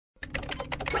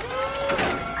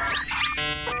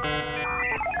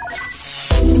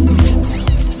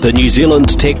the New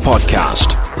Zealand Tech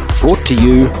Podcast, brought to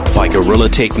you by Gorilla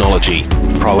Technology,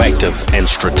 proactive and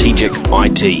strategic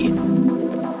IT.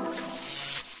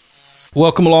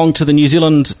 Welcome along to the New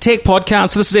Zealand Tech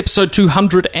Podcast. This is episode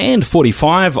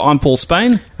 245. I'm Paul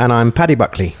Spain. And I'm Paddy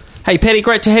Buckley. Hey, Paddy,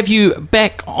 great to have you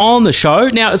back on the show.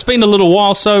 Now, it's been a little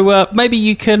while, so maybe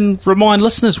you can remind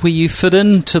listeners where you fit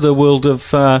into the world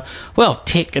of,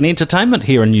 tech and entertainment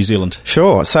here in New Zealand.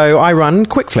 Sure. So I run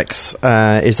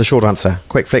QuickFlix, is the short answer.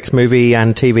 QuickFlix movie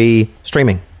and TV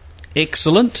streaming.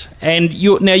 Excellent. And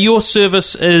your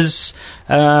service is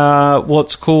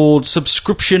what's called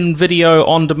subscription video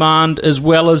on demand as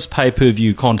well as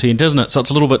pay-per-view content, isn't it? So it's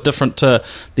a little bit different to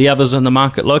the others in the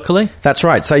market locally? That's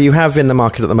right. So you have in the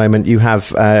market at the moment, you have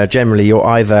generally your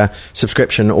either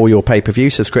subscription or your pay-per-view.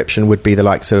 Subscription would be the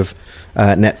likes of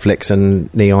Netflix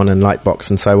and Neon and Lightbox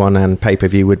and so on, and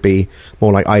pay-per-view would be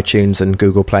more like iTunes and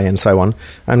Google Play and so on.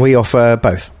 And we offer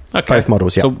both. Okay. Both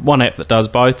models, yeah. So one app that does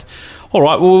both. All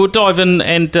right, well, we'll dive in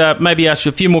and maybe ask you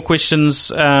a few more questions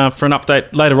for an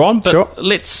update later on. But sure.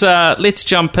 Let's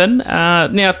jump in.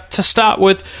 Now, to start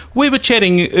with, we were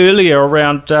chatting earlier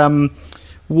around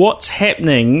what's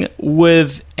happening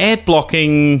with ad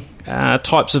blocking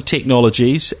types of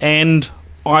technologies and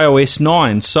iOS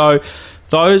 9. So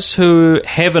those who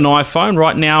have an iPhone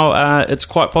right now, it's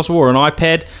quite possible, or an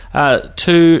iPad,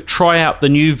 to try out the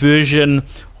new version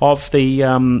of the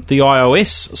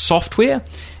iOS software.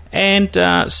 And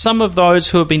some of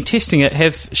those who have been testing it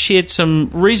have shared some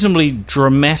reasonably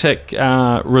dramatic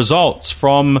results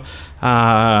from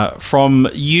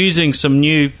using some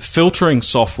new filtering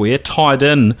software tied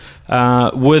in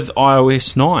with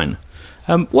iOS 9.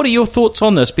 What are your thoughts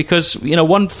on this? Because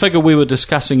one figure we were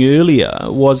discussing earlier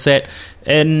was that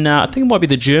in I think it might be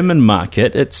the German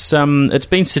market, it's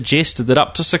been suggested that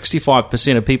up to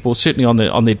 65% of people, certainly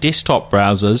on their desktop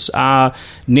browsers, are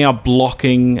now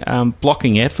blocking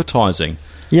advertising.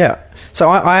 Yeah. So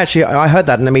I heard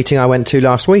that in a meeting I went to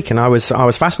last week, and I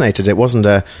was fascinated. It wasn't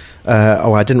I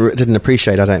didn't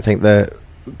appreciate, I don't think,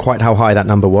 quite how high that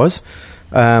number was.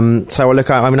 So look,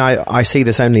 I see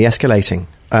this only escalating.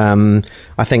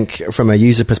 I think from a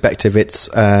user perspective, it's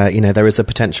there is the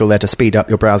potential there to speed up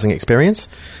your browsing experience.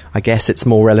 I guess it's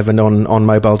more relevant on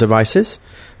mobile devices.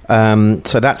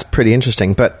 So that's pretty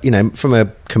interesting. But from a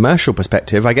commercial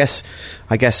perspective, I guess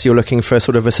you're looking for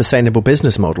sort of a sustainable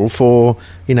business model for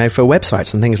for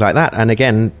websites and things like that. And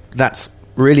again, that's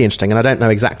really interesting. And I don't know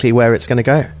exactly where it's going to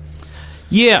go.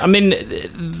 Yeah, I mean,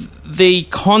 the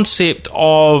concept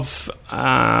of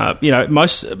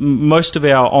most of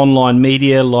our online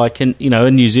media, like in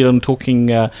New Zealand, talking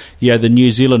the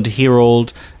New Zealand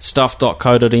Herald,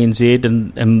 stuff.co.nz,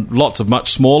 and lots of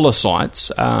much smaller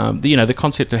sites. The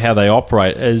concept of how they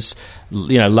operate is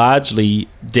largely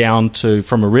down to,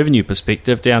 from a revenue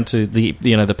perspective, down to the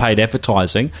paid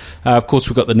advertising. Of course,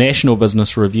 we've got the National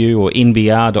Business Review, or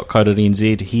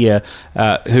nbr.co.nz here,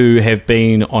 who have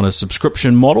been on a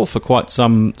subscription model for quite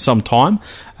some time,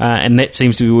 and that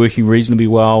seems to be working reasonably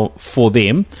well for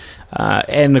them.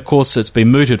 And of course, it's been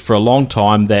mooted for a long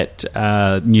time that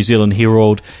New Zealand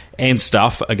Herald and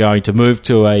Stuff are going to move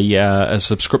to a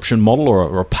subscription model,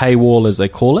 or a paywall, as they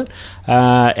call it.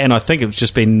 And I think it's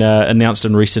just been announced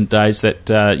in recent days that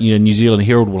New Zealand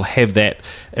Herald will have that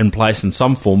in place in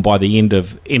some form by the end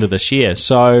of this year.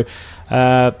 So,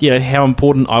 how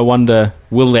important, I wonder,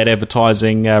 will that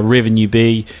advertising revenue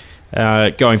be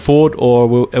going forward,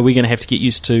 or are we going to have to get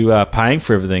used to paying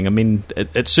for everything? I mean,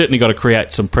 it's certainly got to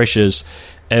create some pressures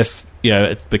if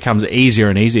it becomes easier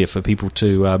and easier for people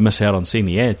to miss out on seeing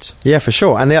the ads. Yeah, for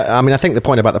sure. And I think the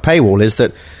point about the paywall is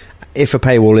that if a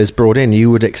paywall is brought in, you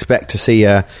would expect to see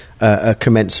a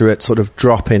commensurate sort of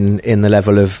drop in the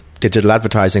level of digital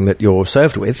advertising that you're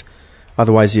served with.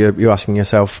 Otherwise, you're asking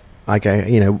yourself,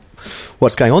 okay,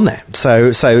 what's going on there? So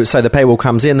the paywall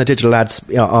comes in, the digital ads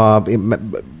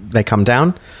they come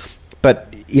down,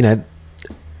 but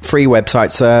free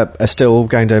websites are still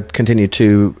going to continue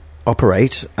to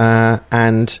operate,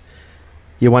 and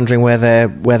you're wondering where their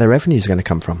revenue is going to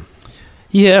come from.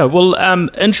 Yeah, well,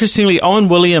 interestingly, Owen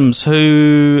Williams,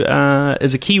 who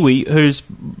is a Kiwi who's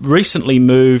recently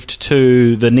moved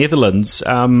to the Netherlands,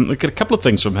 we've got a couple of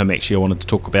things from him, actually, I wanted to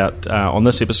talk about on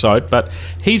this episode, but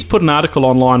he's put an article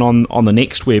online on the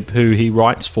Next Web, who he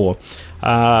writes for,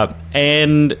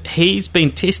 and he's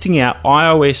been testing out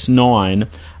iOS 9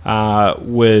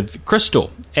 with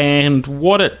Crystal. And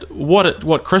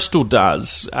what Crystal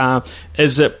does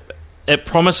is it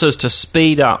promises to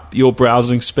speed up your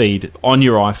browsing speed on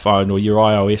your iPhone or your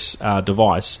iOS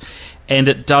device, and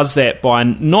it does that by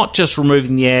not just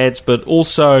removing the ads, but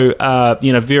also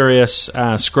various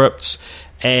scripts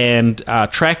and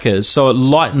trackers, so it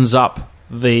lightens up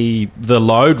the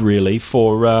load really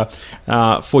for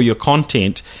your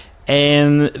content.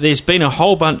 And there's been a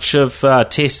whole bunch of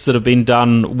tests that have been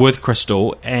done with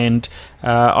Crystal, and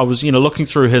I was looking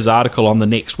through his article on the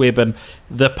Next Web, and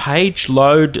the page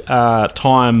load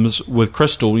times with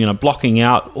Crystal, blocking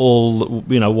out all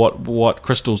what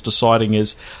Crystal's deciding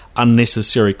is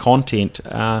unnecessary content,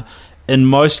 in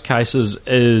most cases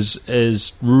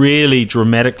is really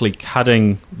dramatically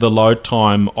cutting the load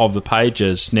time of the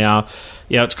pages. Now,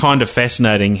 it's kind of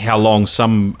fascinating how long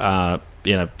some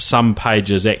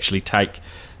pages actually take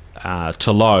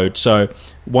to load. So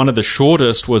one of the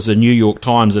shortest was the New York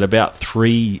Times at about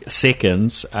 3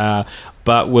 seconds,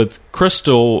 but with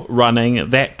Crystal running,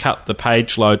 that cut the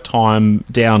page load time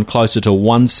down closer to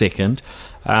 1 second.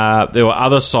 There were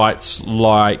other sites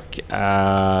like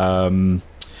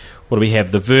what do we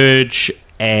have? The Verge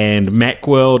and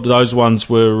Macworld. Those ones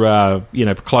were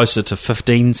closer to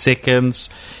 15 seconds.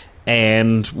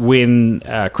 And when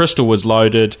Crystal was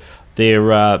loaded, their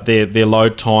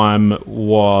load time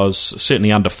was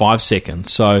certainly under 5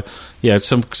 seconds. So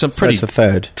some pretty that's a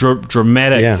third.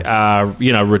 Dramatic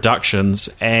reductions.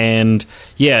 And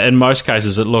in most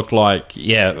cases it looked like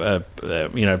 20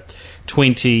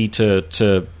 to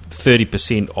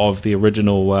 30% of the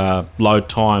original load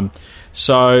time.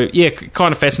 So,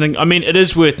 kind of fascinating. I mean, it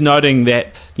is worth noting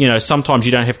that, sometimes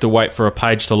you don't have to wait for a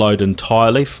page to load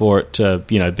entirely for it to,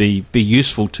 be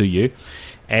useful to you.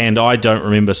 And I don't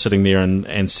remember sitting there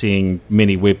and seeing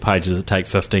many web pages that take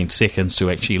 15 seconds to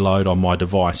actually load on my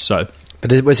device. So,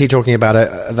 was he talking about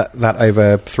that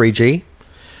over 3G?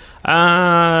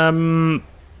 I'm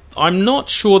not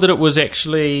sure that it was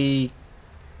actually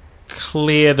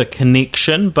clear the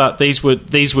connection, but these were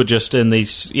just in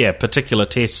these particular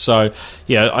tests. So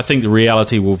I think the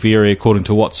reality will vary according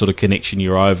to what sort of connection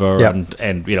you're over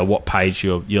and what page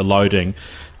you're loading.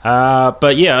 But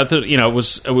I thought it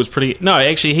was pretty. No,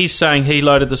 actually, he's saying he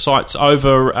loaded the sites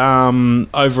over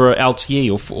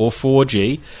LTE or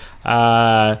 4G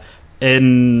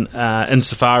in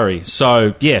Safari.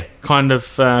 So kind of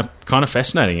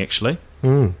fascinating actually.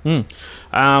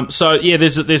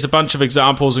 There's a bunch of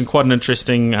examples and quite an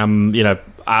interesting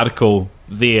article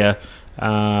there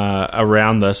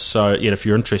around this. So if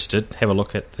you're interested, have a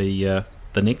look at the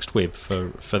Next Web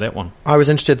for that one. I was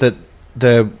interested that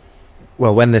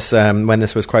when this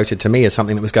was quoted to me as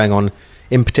something that was going on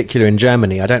in particular in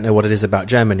Germany. I don't know what it is about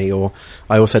Germany, or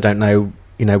I also don't know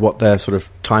what the sort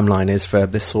of timeline is for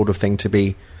this sort of thing to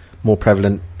be more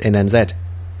prevalent in NZ.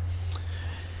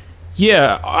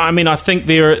 Yeah, I mean, I think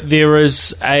there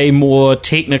is a more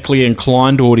technically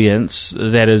inclined audience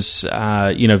that is,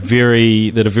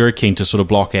 very keen to sort of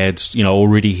block ads,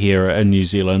 already here in New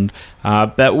Zealand.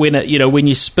 But when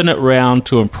you spin it round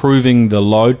to improving the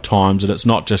load times, and it's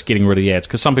not just getting rid of the ads,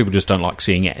 because some people just don't like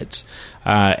seeing ads,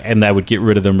 and they would get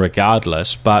rid of them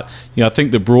regardless. But I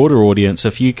think the broader audience,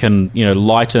 if you can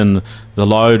lighten the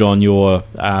load on your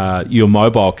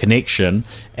mobile connection,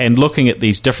 and looking at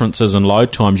these differences in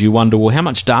load times, you wonder, well, how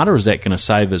much data is that going to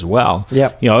save as well?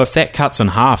 Yep. If that cuts in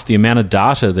half the amount of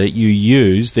data that you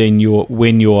use, then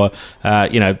when you're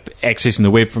accessing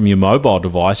the web from your mobile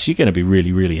device, you're going to be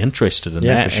really, really interested in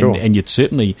that. For sure. And you'd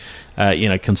certainly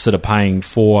consider paying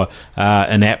for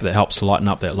an app that helps to lighten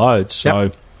up that load.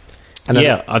 So.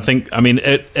 Yep. I think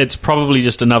it's probably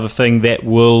just another thing that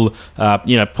will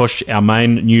push our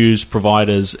main news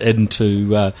providers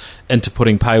into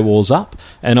putting paywalls up,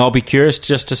 and I'll be curious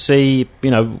just to see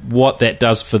what that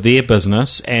does for their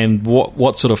business and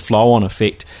what sort of flow-on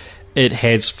effect it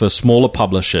has for smaller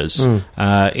publishers.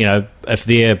 If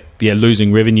they're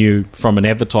losing revenue from an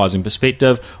advertising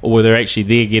perspective, or whether actually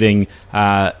they're getting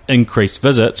increased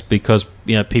visits because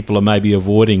people are maybe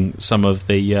avoiding some of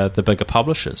the bigger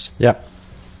publishers. Yeah.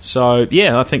 So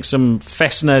I think some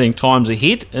fascinating times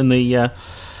ahead in the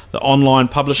online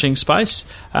publishing space.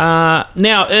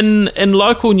 Now, in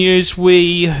local news,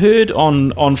 we heard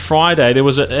on Friday there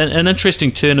was an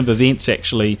interesting turn of events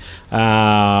actually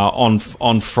on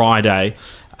Friday.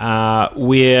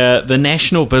 Where the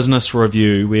National Business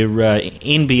Review, where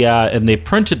NBR in their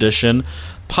print edition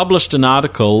published an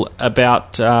article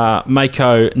about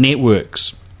Mako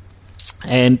Networks.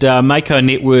 And Mako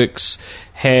Networks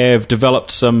have developed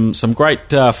some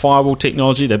great firewall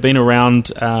technology. They've been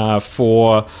around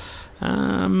for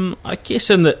I guess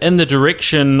in the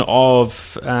direction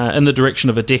of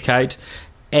a decade.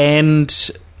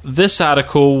 And this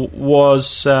article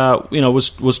was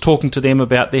talking to them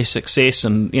about their success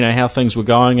and how things were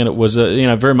going, and it was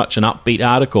very much an upbeat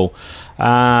article.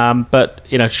 But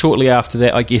shortly after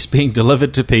that, I guess being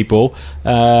delivered to people,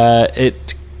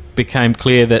 it became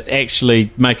clear that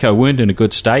actually Mako weren't in a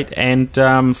good state, and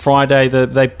Friday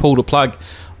they pulled a plug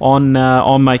on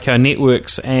Mako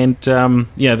Networks, and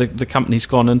the company's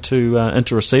gone into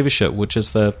receivership, which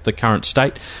is the current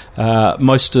state.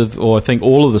 I think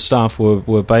all of the staff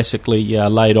were basically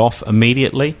laid off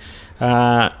immediately.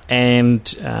 What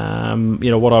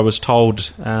I was told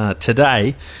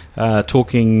today,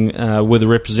 talking with a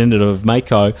representative of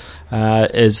Mako,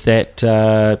 is that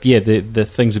the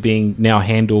things are being now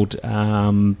handled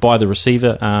by the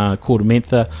receiver.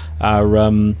 Kordamentha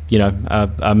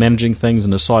are managing things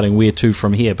and deciding where to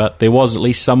from here. But there was at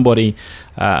least somebody,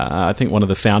 I think one of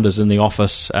the founders in the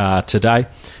office today,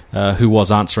 who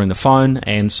was answering the phone.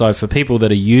 And so for people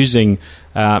that are using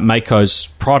Mako's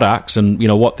products, and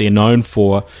what they're known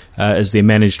for is their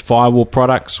managed firewall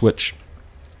products, which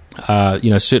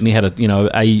certainly had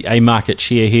a market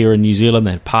share here in New Zealand.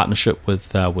 They had a partnership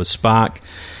with Spark,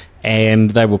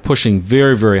 and they were pushing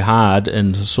very, very hard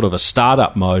in sort of a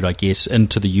startup mode, I guess,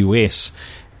 into the US,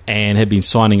 and had been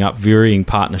signing up varying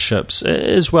partnerships,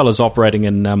 as well as operating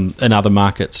in other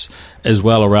markets as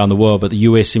well around the world. But the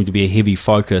US seemed to be a heavy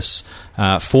focus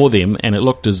for them, and it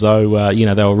looked as though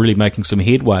they were really making some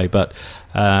headway. But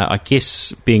I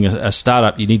guess being a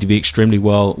startup, you need to be extremely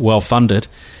well funded,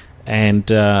 and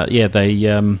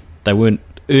they weren't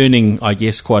earning, I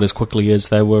guess, quite as quickly as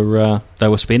they were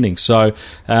spending. So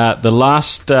the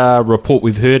last report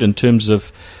we've heard in terms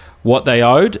of what they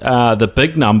owed, the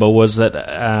big number was that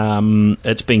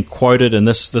it's been quoted, and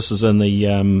this is in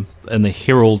the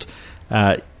Herald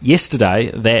yesterday,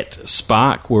 that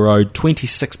Spark were owed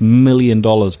 $26 million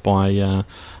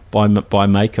by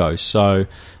Mako. So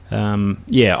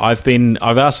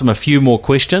I've asked them a few more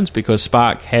questions, because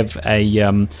Spark have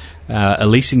a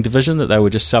leasing division that they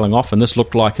were just selling off, and this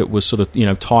looked like it was sort of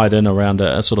tied in around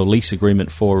a sort of lease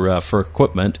agreement for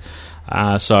equipment.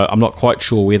 So I'm not quite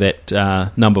sure where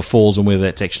that number falls and whether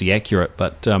that's actually accurate,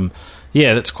 but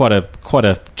that's quite a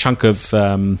chunk of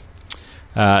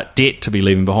debt to be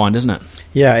leaving behind, isn't it?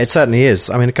 Yeah, it certainly is.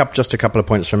 I mean, just a couple of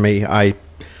points from me. I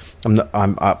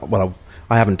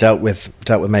haven't dealt with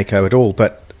Mako at all,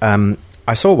 but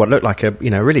I saw what looked like a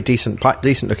really decent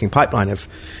looking pipeline of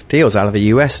deals out of the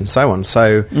US and so on.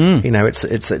 So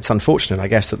it's unfortunate, I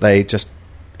guess, that they just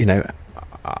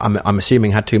I'm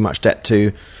assuming had too much debt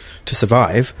to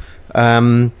survive.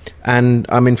 And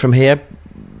I mean, from here,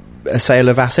 a sale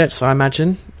of assets, I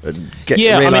imagine.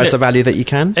 Realise the value that you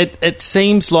can. It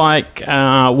seems like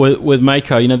with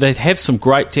Mako, they have some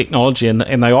great technology, and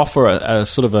they offer a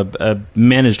sort of a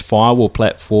managed firewall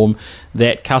platform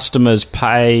that customers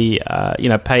pay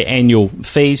annual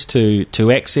fees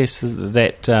to access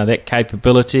that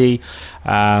capability.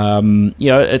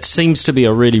 It seems to be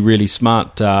a really, really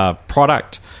smart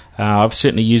product. I've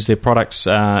certainly used their products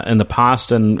in the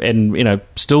past, and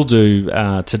still do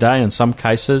today in some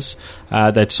cases.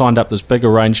 They'd signed up this big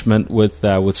arrangement with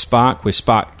Spark, where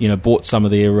Spark bought some of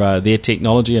their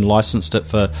technology and licensed it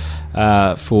for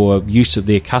use of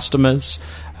their customers.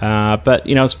 But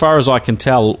as far as I can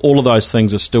tell, all of those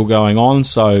things are still going on.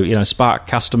 So Spark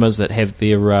customers that have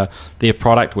their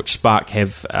product, which Spark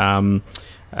have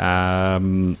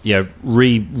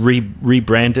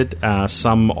rebranded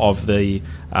some of the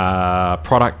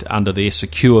product under their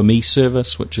Secure Me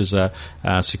service, which is a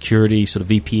security sort of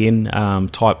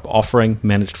VPN type offering,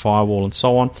 managed firewall and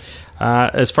so on.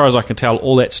 As far as I can tell,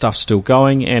 all that stuff's still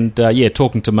going, and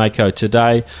talking to Mako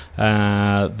today,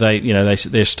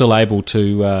 they're still able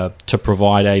to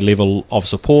provide a level of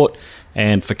support.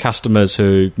 And for customers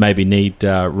who maybe need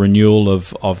renewal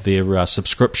of their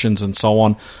subscriptions and so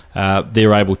on,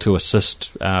 they're able to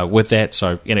assist with that.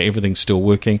 So everything's still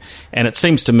working, and it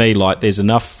seems to me like there's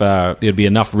enough. There'd be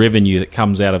enough revenue that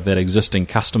comes out of that existing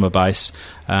customer base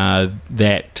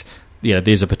that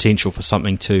there's a potential for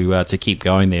something to keep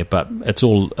going there. But it's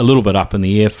all a little bit up in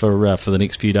the air for the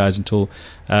next few days until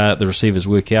the receivers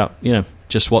work out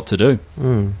just what to do.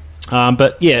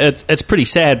 But it's pretty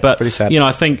sad. But pretty sad.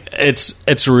 I think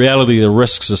it's a reality, the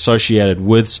risks associated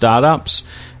with startups,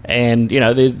 and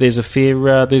there's a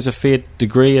fair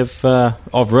degree of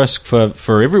risk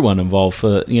for everyone involved,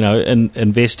 for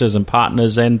investors and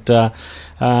partners and the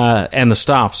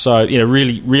staff. So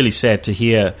really, really sad to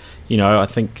hear. I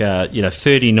think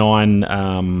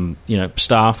 39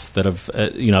 staff that have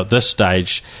at this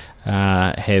stage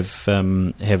have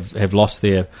lost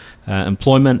their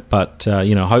employment, but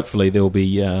hopefully there will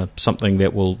be something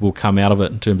that will come out of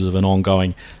it in terms of an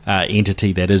ongoing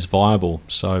entity that is viable.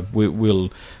 So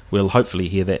we'll hopefully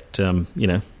hear that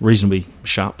reasonably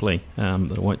sharply.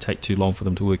 That it won't take too long for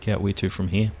them to work out where to from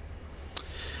here.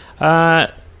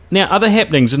 Now, other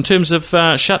happenings in terms of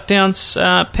shutdowns.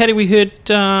 Paddy, we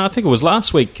heard, I think it was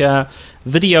last week,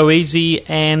 Video Easy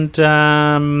and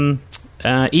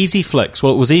EzyFlix.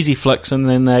 Well, it was EzyFlix, and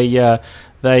then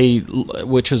they,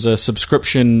 which is a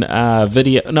subscription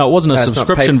video. No, it wasn't a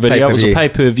subscription video. It was a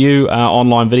pay-per-view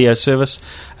online video service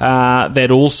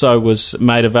that also was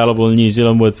made available in New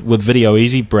Zealand with Video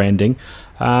Easy branding.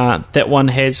 That one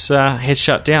has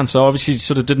shut down. So obviously,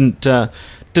 sort of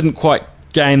didn't quite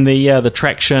gain the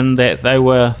traction that they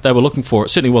were looking for. It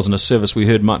certainly wasn't a service we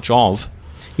heard much of.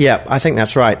 Yeah, I think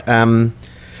that's right.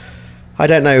 I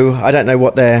don't know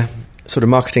what their sort of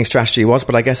marketing strategy was,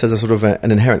 but I guess there's a sort of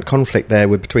an inherent conflict there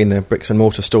between the bricks and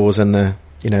mortar stores and the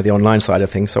online side of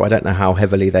things. So I don't know how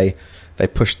heavily they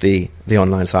pushed the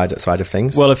online side of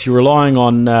things. Well, if you're relying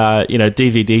on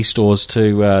DVD stores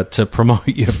to promote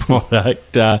your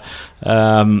product, I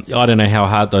don't know how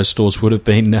hard those stores would have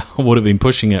been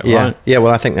pushing it. Yeah, right? Yeah.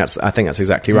 Well, I think that's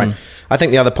exactly right. I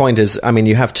think the other point is, I mean,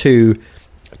 you have two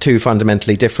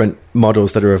fundamentally different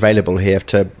models that are available here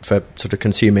for sort of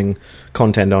consuming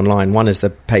content online. One is the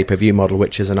pay-per-view model,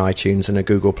 which is an iTunes and a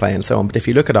Google Play and so on. But if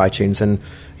you look at iTunes, and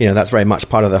that's very much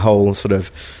part of the whole sort of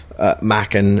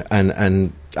Mac and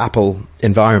Apple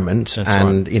environment. That's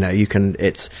and right.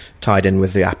 It's tied in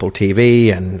with the Apple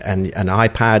TV and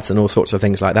iPads and all sorts of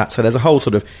things like that. So there's a whole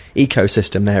sort of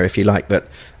ecosystem there, if you like, that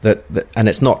and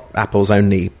it's not Apple's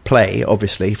only play,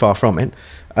 obviously, far from it.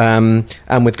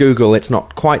 And with Google, it's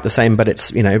not quite the same, but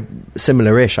it's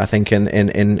similar-ish, I think,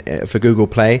 in for Google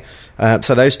Play.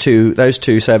 So those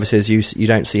two services, you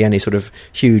don't see any sort of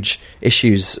huge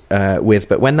issues with.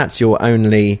 But when that's your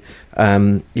only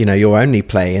your only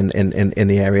play in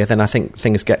the area, then I think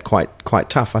things get quite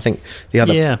tough. I think the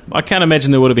other... Yeah, I can't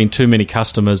imagine there would have been too many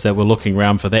customers that were looking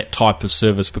around for that type of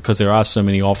service, because there are so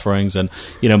many offerings, and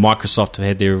Microsoft have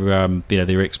had their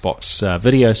their Xbox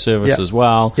video service as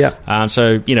well. Yeah.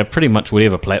 So pretty much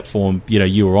whatever platform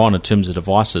you were on in terms of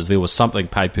devices, there was something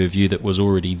pay-per-view that was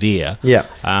already there. Yeah.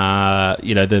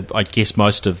 I guess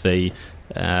most of the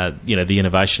the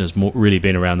innovation has really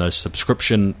been around those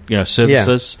subscription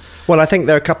services. Yeah. Well, I think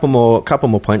there are a couple more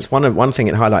points. One thing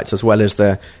it highlights as well is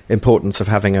the importance of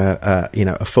having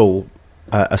a full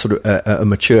a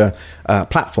mature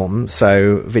platform.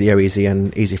 So Video Easy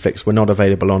and EzyFlix were not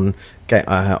available on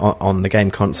the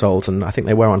game consoles, and I think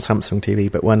they were on Samsung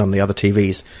TV, but weren't on the other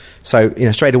TVs. So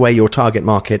straight away your target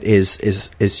market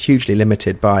is hugely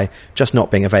limited by just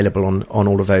not being available on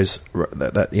all of those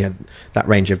that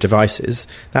range of devices.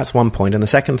 That's one point. And the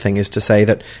second thing is to say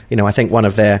that I think one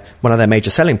of their major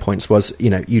selling points was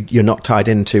you're not tied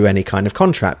into any kind of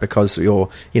contract, because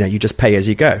you just pay as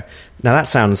you go. Now that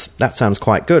sounds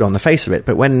quite good on the face of it,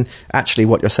 but when actually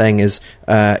what you're saying is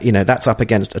that's up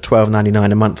against a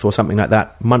 $12.99 a month or something like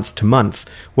that, month to month.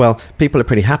 Well, people are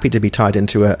pretty happy to be tied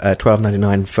into a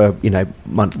 $12.99 for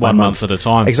month by month at a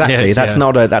time. Exactly.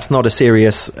 Yeah, that's not a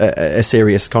serious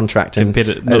contract. Not a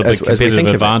big competitive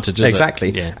advantage. Is exactly.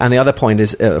 It? Yeah. And the other point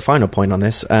is the final point on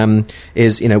this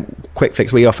is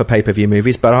QuickFlix. We offer pay-per-view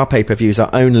movies, but our pay-per-views are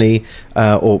only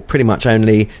or pretty much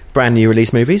only brand new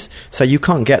release movies. So you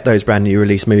can't get those brand new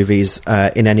release movies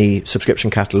in any subscription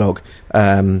catalogue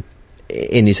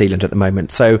in New Zealand at the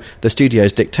moment. So the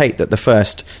studios dictate that the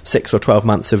first 6 or 12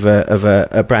 months of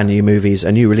a brand new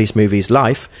a new release movie's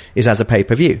life is as a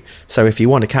pay-per-view. So if you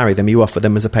want to carry them, you offer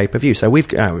them as a pay-per-view. So we've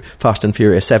Fast and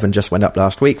Furious 7 just went up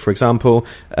last week, for example.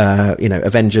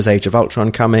 Avengers: Age of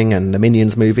Ultron coming, and the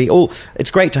Minions movie.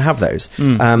 It's great to have those.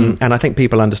 And I think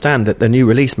people understand that the new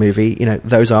release movie,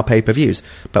 those are pay-per-views.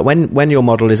 But when your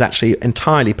model is actually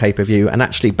entirely pay-per-view, and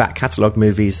actually back catalogue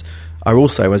movies are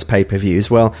also as pay-per-views,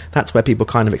 well, that's where people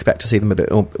kind of expect to see them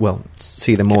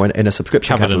see them more in a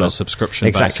subscription covered catalog. In a subscription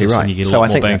exactly basis, right. And you get a lot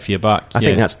more bang for your buck. I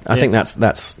think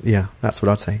that's what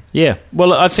I'd say. Yeah,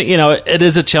 well, I think it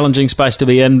is a challenging space to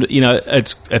be in.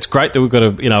 It's great that we've got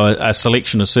a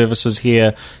selection of services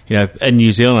here. In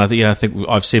New Zealand, I think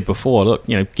I've said before. Look,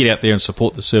 get out there and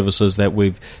support the services that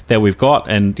we've got,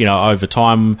 and over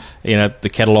time, the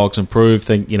catalogues improve.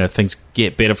 Things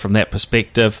get better from that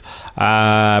perspective.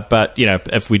 But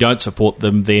if we don't support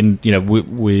them, then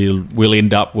we'll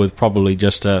end up with probably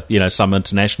just some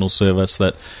international service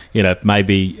that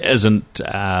maybe isn't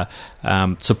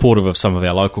supportive of some of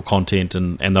our local content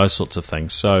and those sorts of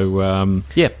things. So,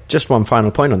 Just one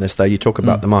final point on this, though. You talk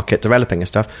about the market developing and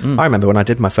stuff. I remember when I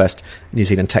did my first New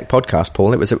Zealand tech podcast,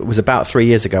 Paul, it was about 3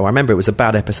 years ago. I remember it was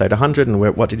about episode 100, and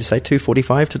we're, what did you say,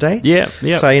 245 today? Yeah.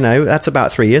 So, that's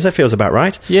about 3 years. That feels about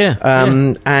right. Yeah.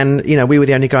 And, we were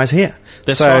the only guys here.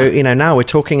 That's so, right. Now we're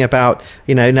talking about,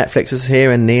 Netflix is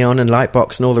here and Neon and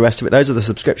Lightbox and all the rest of it. Those are the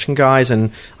subscription guys,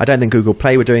 and I don't think Google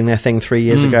Play were doing their thing 3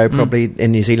 years ago, probably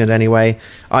in New Zealand anyway.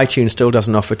 iTunes still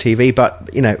doesn't offer TV, but,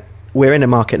 we're in a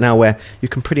market now where you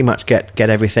can pretty much get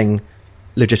everything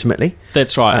legitimately.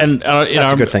 That's right, and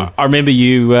that's a good thing. I remember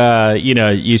you,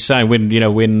 you saying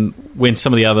when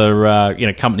some of the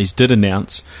other companies did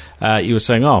announce, you were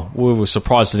saying, we were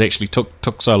surprised it actually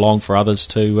took so long for others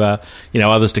to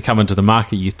come into the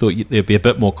market. You thought there'd be a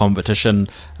bit more competition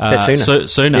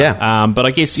sooner. Yeah. But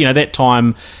I guess that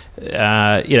time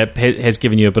has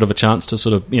given you a bit of a chance to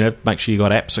sort of make sure you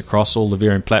got apps across all the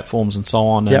varying platforms and so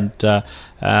on, and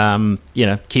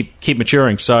keep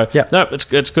maturing. So no,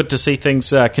 it's good to see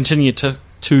things continue to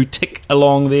tick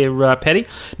along there, Paddy.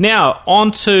 Now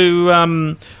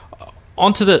onto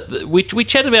we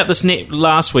chatted about this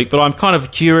last week, but I'm kind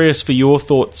of curious for your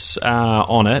thoughts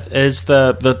on it. Is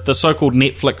the so-called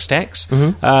Netflix tax?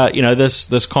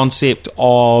 This concept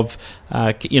of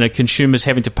consumers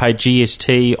having to pay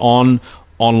GST on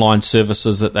online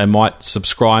services that they might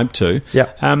subscribe to.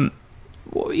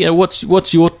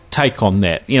 What's your take on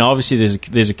that? Obviously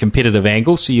there's a competitive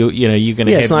angle, so you're going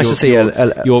to have it's nice to see your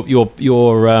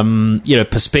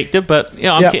perspective, but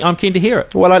I'm keen to hear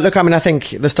it. Well, look, I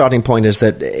think the starting point is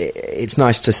that it's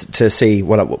nice to see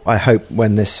what I hope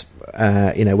when this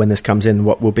comes in,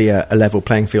 what will be a level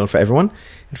playing field for everyone.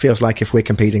 It feels like if we're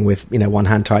competing with one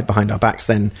hand tied behind our backs,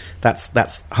 then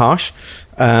that's harsh.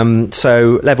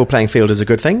 So level playing field is a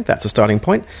good thing. That's a starting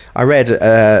point. I read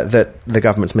that the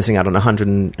government's missing out on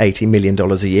 $180 million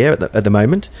a year at the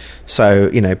moment. So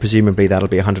presumably that'll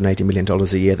be $180 million a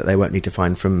year that they won't need to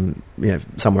find from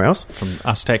somewhere else, from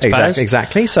us taxpayers.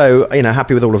 Exactly. So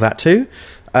happy with all of that too.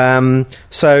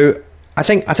 So I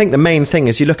think the main thing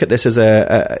is you look at this as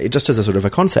just as a sort of a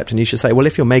concept, and you should say, well,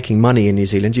 if you're making money in New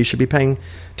Zealand, you should be paying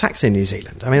tax in New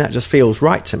Zealand. I mean, that just feels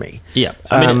right to me. Yeah,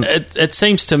 I mean, it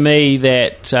seems to me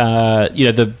that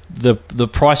the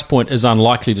price point is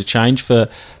unlikely to change for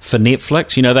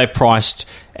Netflix. They've priced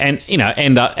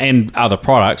and other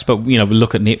products, but we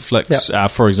look at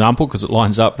Netflix for example, because it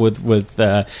lines up with what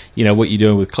you're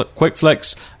doing with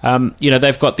QuickFlix.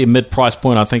 They've got their mid price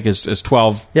point, I think, is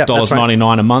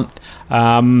 $12.99 a month.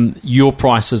 Your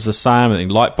price is the same. I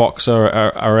think Lightbox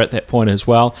are at that point as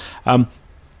well.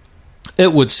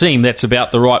 It would seem that's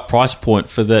about the right price point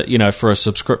for for a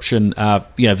subscription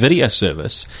video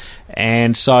service.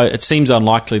 And so it seems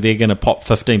unlikely they're going to pop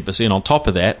 15% on top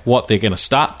of that. What they're going to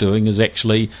start doing is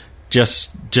actually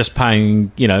just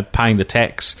paying the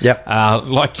tax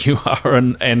like you are,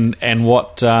 and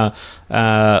what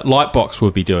Lightbox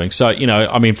would be doing. So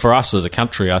for us as a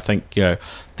country, I think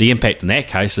the impact in that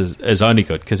case is only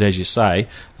good, because, as you say,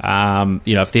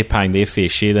 if they're paying their fair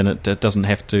share, then it doesn't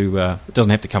have to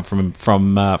come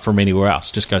from anywhere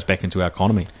else. It just goes back into our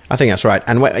economy. I think that's right.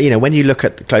 And when you look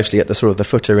closely at the sort of the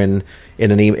footer in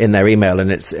their email,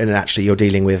 and actually you're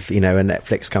dealing with a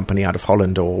Netflix company out of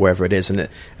Holland or wherever it is, and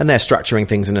they're structuring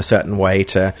things in a certain way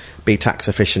to be tax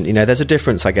efficient. There's a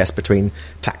difference, I guess, between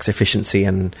tax efficiency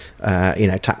and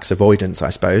tax avoidance,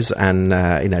 I suppose. And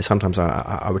sometimes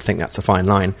I would think that's a fine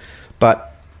line.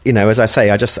 But as I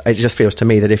say, it just feels to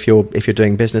me that if you're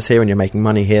doing business here and you're making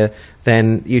money here,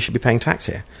 then you should be paying tax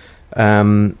here.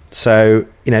 So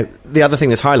the other thing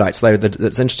this highlights, though,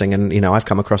 that's interesting, and I've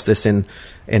come across this in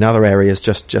other areas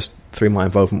just through my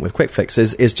involvement with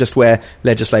QuickFlix, is just where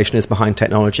legislation is behind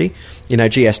technology.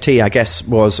 GST, I guess,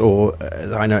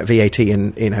 I know VAT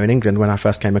in England when I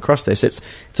first came across this, it's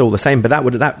all the same, but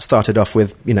that started off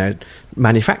with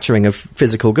manufacturing of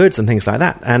physical goods and things like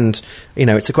that, and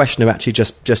it's a question of actually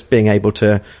just being able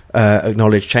to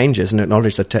acknowledge changes and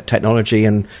acknowledge the technology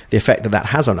and the effect that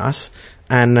has on us,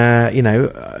 and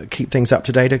keep things up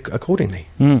to date accordingly.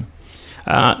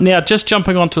 Now, just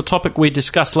jumping onto a topic we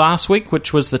discussed last week,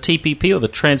 which was the TPP, or the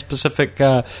Trans-Pacific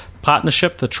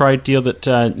Partnership, the trade deal that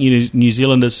New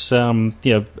Zealand is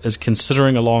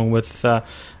considering, along with a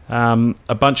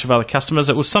bunch of other customers.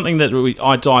 It was something that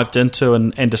I dived into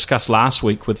and discussed last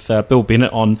week with Bill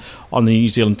Bennett on the New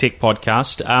Zealand Tech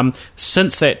Podcast.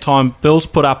 Since that time, Bill's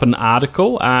put up an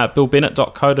article,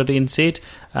 billbennett.co.nz,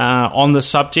 on the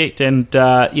subject, and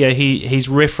he's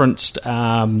referenced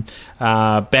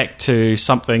back to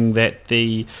something that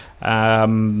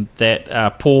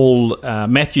that Paul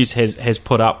Matthews has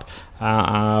put up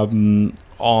on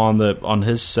on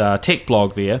his tech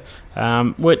blog there,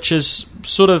 which is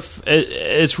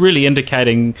it's really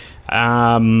indicating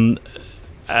a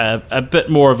bit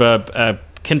more of a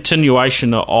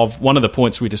continuation of one of the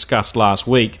points we discussed last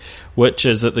week, which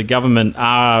is that the government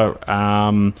are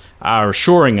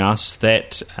assuring us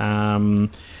that.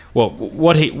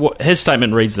 His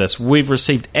statement reads this: "We've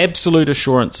received absolute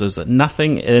assurances that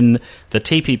nothing in the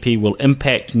TPP will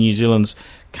impact New Zealand's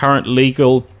current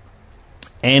legal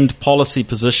and policy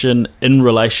position in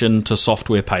relation to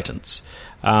software patents."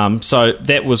 So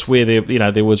that was where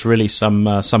there was really some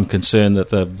concern that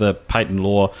the patent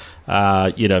law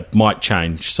might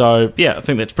change. So yeah, I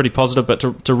think that's pretty positive. But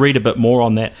to read a bit more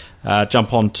on that,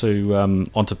 jump onto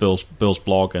Bill's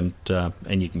blog and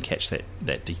you can catch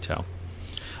that detail.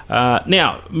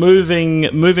 Now moving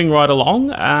right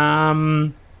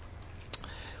along.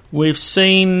 We've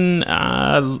seen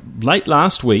late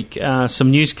last week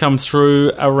some news come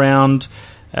through around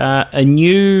a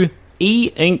new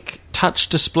e-ink touch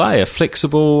display, a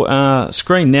flexible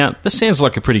screen. Now, this sounds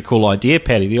like a pretty cool idea,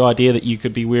 Paddy. The idea that you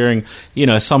could be wearing,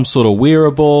 some sort of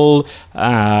wearable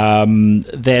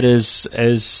that is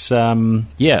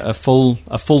a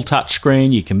full touch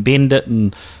screen. You can bend it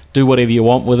and do whatever you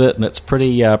want with it, and it's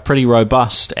pretty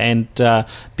robust. And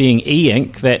being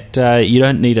e-ink, that you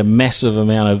don't need a massive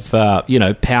amount of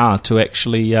power to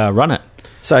actually run it.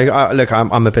 So look,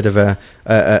 I'm a bit of a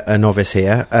novice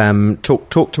here.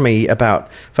 Talk to me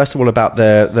first of all about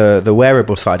the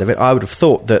wearable side of it. I would have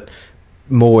thought that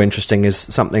more interesting is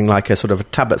something like a sort of a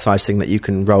tablet size thing that you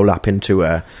can roll up into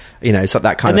so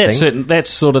that kind of thing. That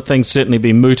sort of thing's certainly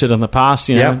been mooted in the past.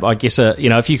 I guess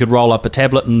if you could roll up a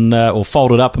tablet and or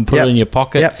fold it up and put it in your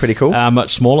pocket, pretty cool.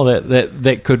 Much smaller,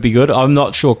 that could be good. I'm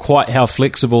not sure quite how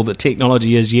flexible the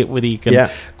technology is yet, whether you can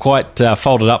quite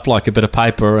fold it up like a bit of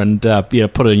paper and put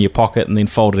it in your pocket and then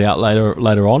fold it out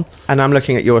later on. And I'm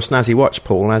looking at your snazzy watch,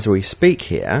 Paul, as we speak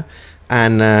here,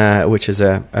 and which is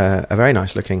a very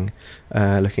nice looking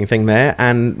thing there.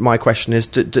 And my question is,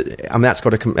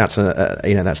 that's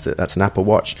an Apple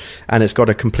Watch, and it's got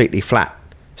a completely flat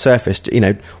surface.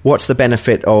 What's the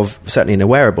benefit of, certainly in a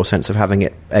wearable sense, of having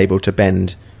it able to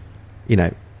bend,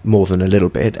 more than a little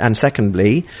bit? And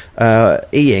secondly,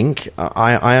 e-ink,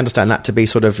 I understand that to be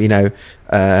sort of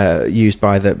used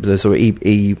by the sort of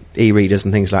e-readers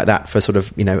and things like that for sort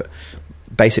of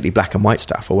basically black and white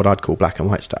stuff, or what I'd call black and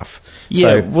white stuff.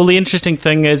 Yeah, well, the interesting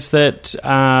thing is that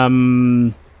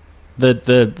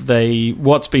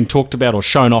what's been talked about or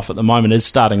shown off at the moment is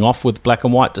starting off with black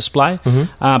and white display,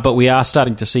 but we are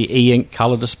starting to see e-ink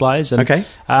colour displays. And,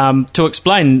 to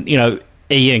explain,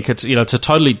 e-ink, it's a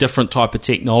totally different type of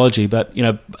technology, but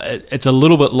it's a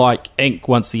little bit like ink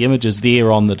once the image is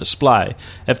there on the display.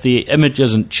 If the image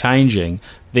isn't changing,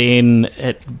 then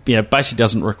it basically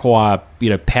doesn't require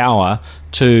power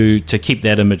to keep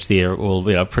that image there. It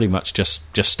will pretty much just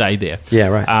stay there. Yeah,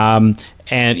 right.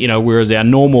 And whereas our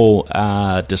normal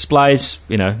displays,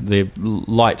 they're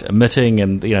light emitting,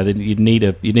 and you need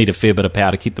a fair bit of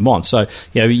power to keep them on. So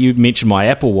you mentioned my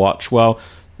Apple Watch. Well,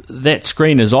 that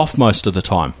screen is off most of the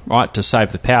time, right, to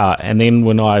save the power. And then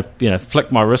when I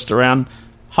flick my wrist around,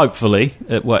 hopefully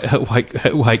it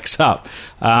wakes up.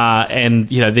 And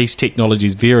these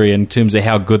technologies vary in terms of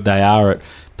how good they are at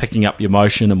picking up your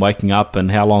motion and waking up and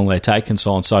how long they take and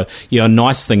so on. So a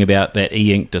nice thing about that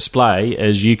e-ink display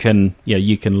is you can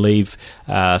leave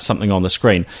something on the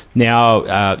screen.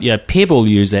 Now Pebble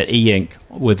use that e-ink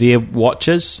with their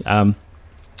watches,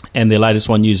 and their latest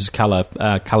one uses colour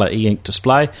e-ink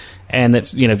display, and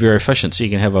that's very efficient. So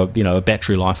you can have a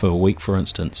battery life of a week, for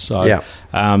instance. So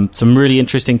some really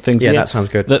interesting things there. Yeah, that sounds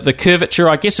good. The curvature,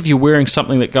 I guess, if you're wearing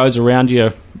something that goes around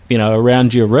your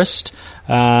wrist,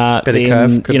 bit of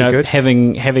curve could be good.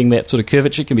 Having that sort of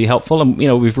curvature can be helpful, and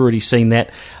we've already seen that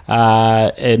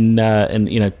in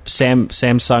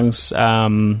Samsung's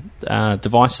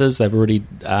devices. They've already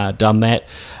done that.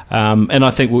 And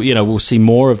I think we'll see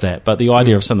more of that. But the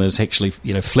idea of something that's actually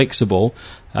flexible,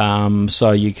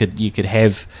 so you could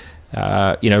have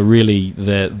really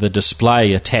the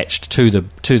display attached to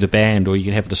the band, or you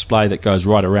could have a display that goes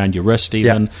right around your wrist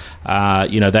even.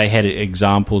 They had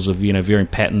examples of varying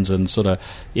patterns, and sort of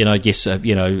I guess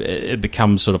it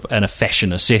becomes sort of a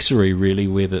fashion accessory really,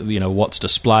 where what's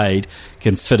displayed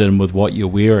can fit in with what you're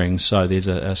wearing, so there's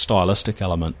a stylistic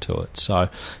element to it. So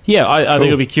I think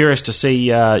it'll be curious to see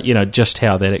just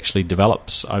how that actually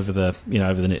develops over the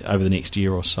next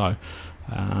year or so.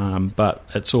 But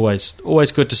it's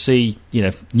always good to see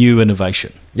new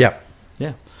innovation. Yeah.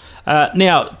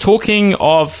 Now, talking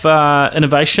of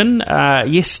innovation,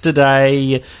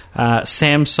 yesterday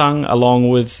Samsung, along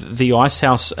with the Ice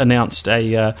House, announced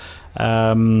a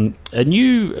a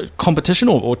new competition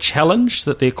or challenge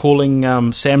that they're calling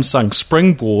Samsung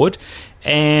Springboard.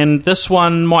 And this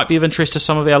one might be of interest to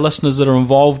some of our listeners that are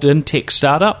involved in tech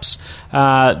startups.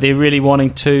 They're really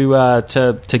wanting to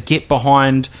get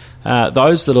behind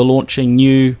those that are launching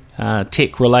new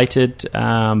tech-related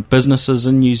businesses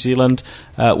in New Zealand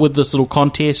with this little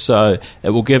contest. So it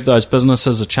will give those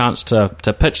businesses a chance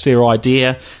to pitch their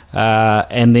idea,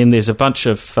 and then there's a bunch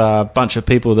of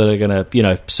people that are going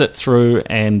to sit through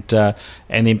and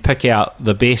then pick out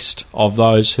the best of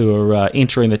those who are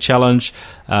entering the challenge.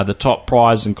 The top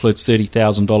prize includes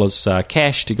 $30,000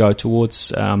 cash to go towards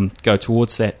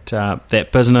that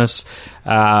business.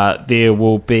 There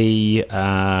will be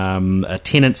a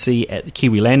tenancy at the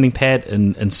Kiwi landing pad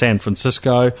in San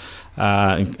Francisco,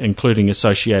 including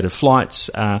associated flights,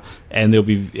 and there'll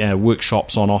be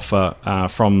workshops on offer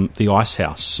from the Ice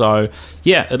House. So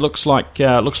yeah, it looks like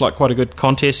quite a good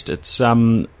contest. I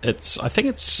think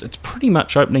it's pretty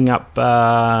much opening up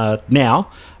now.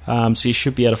 So you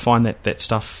should be able to find that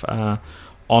stuff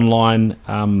online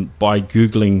by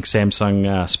Googling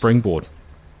Samsung Springboard.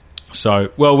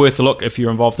 So well worth a look if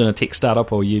you're involved in a tech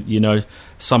startup or you know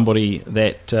somebody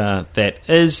that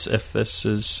is. If this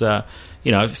is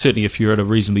certainly if you're at a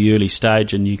reasonably early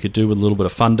stage and you could do with a little bit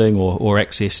of funding or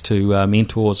access to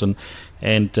mentors and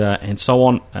so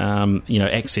on,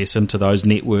 access into those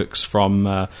networks from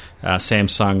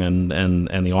Samsung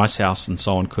and the Ice House and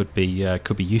so on could be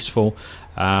useful.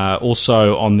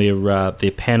 Also on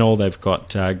their panel, they've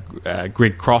got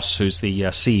Greg Cross, who's the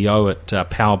CEO at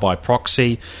Power by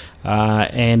Proxy,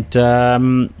 and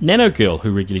Nano Girl,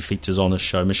 who regularly features on this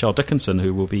show, Michelle Dickinson,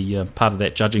 who will be part of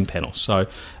that judging panel. So,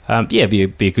 be a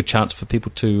good chance for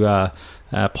people to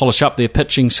polish up their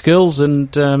pitching skills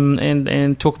and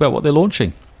talk about what they're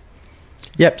launching.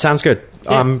 Yep, sounds good.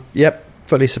 Yep.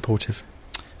 Fully supportive.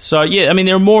 So yeah, I mean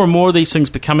there are more and more of these things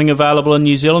becoming available in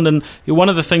New Zealand, and one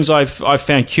of the things I've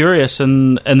found curious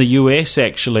in the US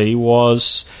actually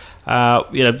was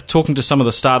talking to some of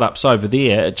the startups over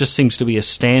there. It just seems to be a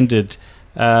standard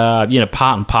part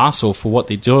and parcel for what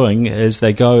they're doing as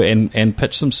they go and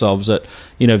pitch themselves at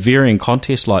varying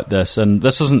contests like this. And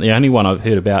this isn't the only one I've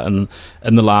heard about in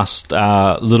the last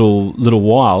little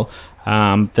while.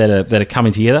 That are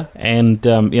coming together, and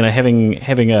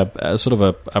having a sort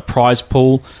of a prize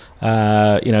pool,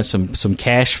 some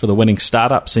cash for the winning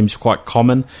startup seems quite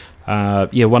common.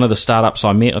 One of the startups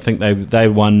I met, I think they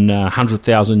won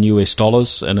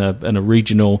 $100,000 in a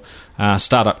regional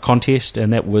startup contest,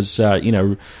 and that was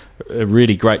a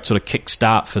really great sort of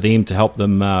kickstart for them to help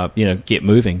them get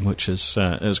moving, which is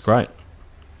great.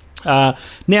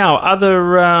 Now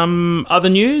other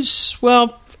news.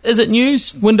 Well, is it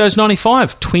news? Windows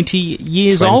 95, 20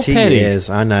 years old, Paddy. 20 years,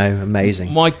 I know,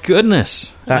 amazing. My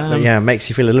goodness. That makes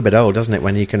you feel a little bit old, doesn't it,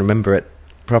 when you can remember it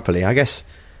properly? I guess,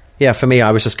 for me,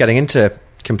 I was just getting into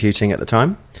computing at the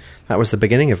time. That was the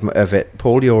beginning of it.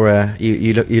 Paul,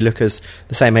 you look as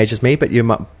the same age as me, but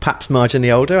you're perhaps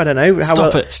marginally older. I don't know.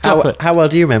 Stop it. How well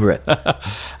do you remember it?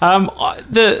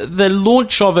 The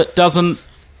launch of it doesn't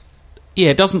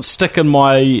stick in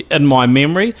my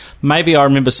memory. Maybe I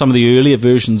remember some of the earlier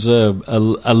versions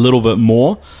a little bit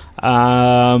more. But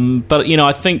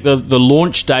I think the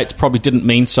launch dates probably didn't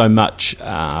mean so much,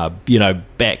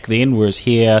 back then. Whereas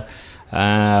here,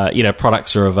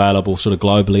 products are available sort of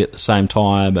globally at the same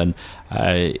time, and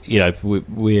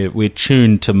we're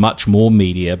tuned to much more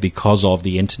media because of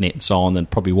the internet and so on than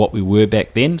probably what we were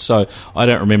back then. So I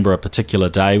don't remember a particular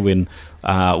day when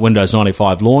Windows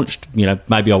 95 launched.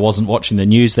 Maybe I wasn't watching the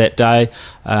news that day.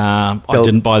 I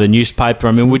didn't buy the newspaper.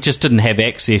 I mean, we just didn't have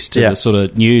access to the sort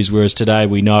of news, whereas today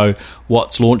we know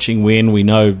what's launching when. We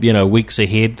know, weeks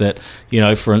ahead that,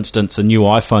 for instance, a new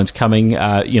iPhone's coming,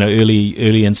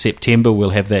 early in September.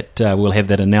 We'll have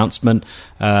that announcement,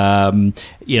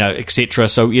 etc.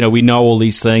 So, we know all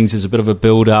these things. There's a bit of a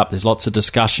build-up. There's lots of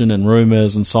discussion and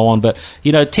rumours and so on. But,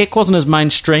 tech wasn't as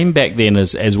mainstream back then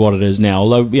as what it is now.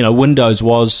 Although, Windows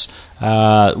was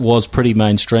pretty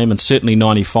mainstream, and certainly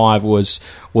 95 was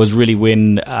really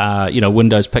when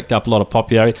Windows picked up a lot of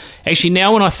popularity. Actually,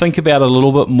 now when I think about it a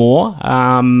little bit more,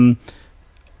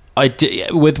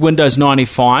 with Windows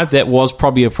 95, that was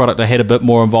probably a product I had a bit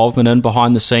more involvement in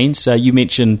behind the scenes. You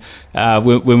mentioned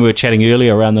when we were chatting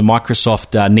earlier around the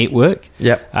Microsoft network.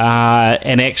 Yep.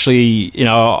 And actually,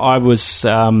 I was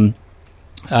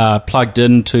plugged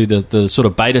into the sort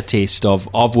of beta test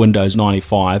of Windows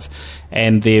 95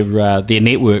 and their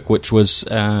network, which was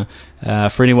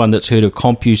for anyone that's heard of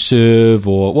CompuServe,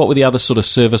 or what were the other sort of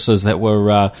services that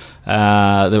were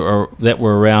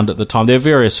around at the time. There are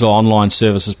various sort of online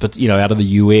services, but out of the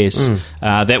US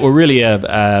that were really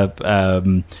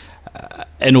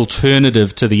an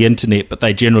alternative to the internet, but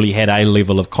they generally had a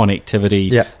level of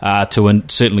connectivity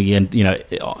certainly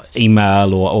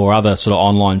email or other sort of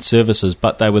online services,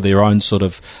 but they were their own sort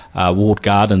of walled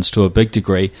gardens to a big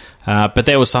degree. But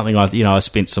that was something I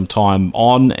spent some time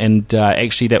on, and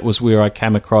actually that was where I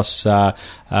came across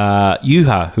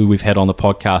Yuha, who we've had on the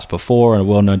podcast before, and a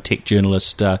well-known tech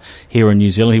journalist here in New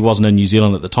Zealand. He wasn't in New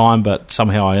Zealand at the time, but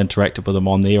somehow I interacted with him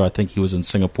on there. I think he was in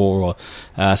Singapore or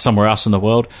somewhere else in the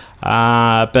world.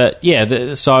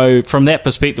 So from that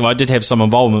perspective, I did have some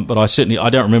involvement, but I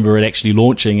don't remember it actually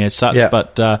launching as such. Yeah.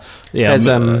 But I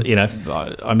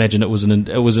imagine it was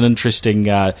an interesting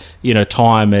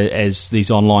time as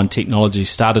these online technologies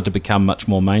started to become much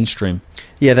more mainstream.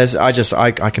 Yeah, I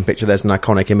can picture there's an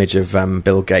iconic image of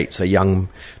Bill Gates, a young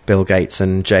Bill Gates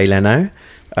and Jay Leno,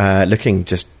 looking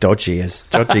just dodgy as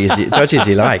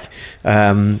you like.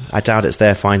 I doubt it's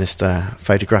their finest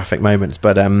photographic moments,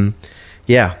 but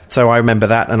so I remember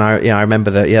that, and I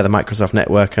remember the Microsoft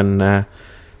network, and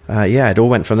it all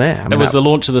went from there. It was the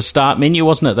launch of the Start menu,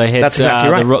 wasn't it? They had that's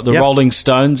exactly right. the Rolling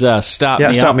Stones Start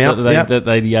Me Up. That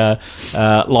they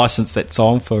licensed that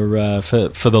song for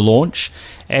the launch,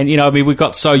 and we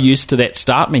got so used to that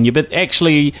Start menu, but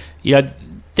actually, that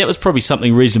was probably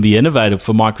something reasonably innovative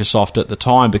for Microsoft at the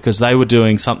time, because they were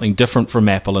doing something different from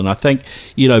Apple, and I think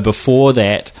before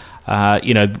that.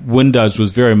 Windows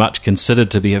was very much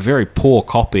considered to be a very poor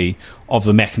copy of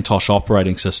the Macintosh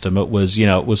operating system. It was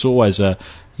always a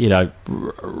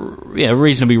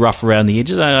reasonably rough around the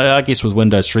edges. I guess with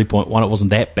Windows 3.1 it wasn't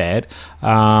that bad,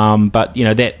 but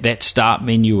that Start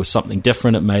menu was something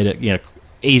different. It made it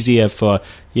easier for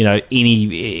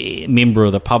any member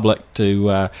of the public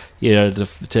to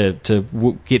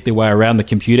get their way around the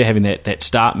computer, having that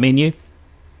Start menu.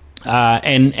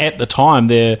 And at the time,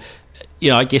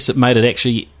 I guess it made it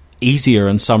actually easier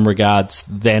in some regards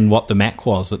than what the Mac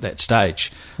was at that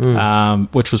stage,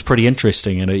 which was pretty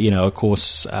interesting. And of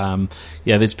course,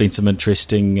 there's been some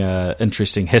interesting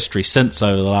history since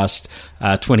over the last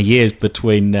 20 years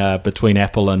between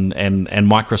Apple and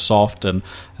Microsoft, and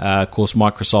of course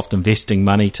Microsoft investing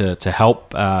money to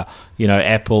help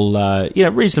Apple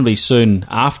reasonably soon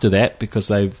after that, because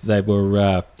they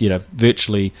were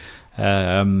virtually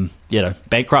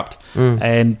bankrupt,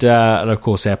 and of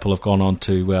course Apple have gone on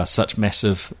to such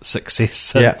massive success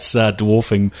since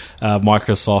dwarfing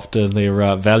Microsoft and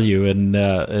their value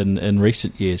in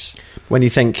recent years. When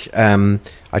you think, I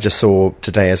just saw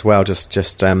today as well,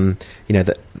 the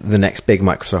next big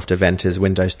Microsoft event is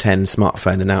Windows 10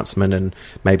 smartphone announcement, and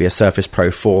maybe a Surface Pro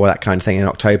 4, that kind of thing in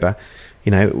October.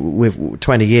 With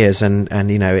 20 years, and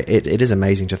it is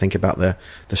amazing to think about the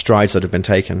strides that have been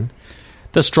taken.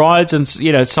 The strides, and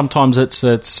sometimes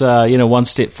it's one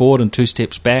step forward and two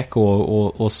steps back,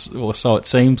 or so it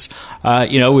seems.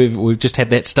 We've just had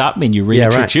that Start menu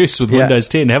reintroduced with Windows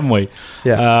 10, haven't we?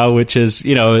 Yeah. Which is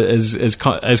is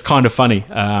kind of funny.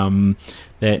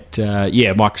 That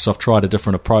Microsoft tried a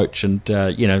different approach, and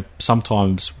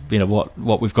sometimes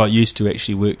what we've got used to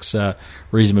actually works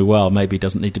reasonably well. Maybe it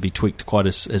doesn't need to be tweaked quite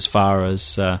as far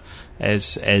as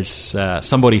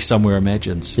somebody somewhere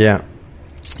imagines. Yeah.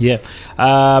 Yeah.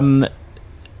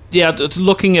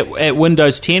 Looking at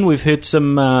Windows 10, we've heard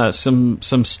some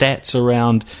stats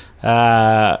around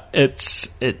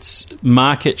its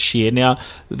market share. Now,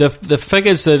 the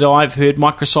figures that I've heard,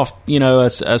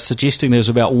 Microsoft, are suggesting there's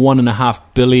about 1.5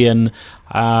 billion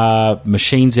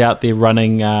machines out there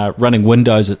running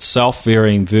Windows itself,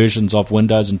 varying versions of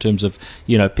Windows in terms of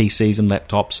PCs and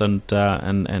laptops and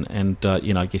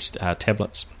I guess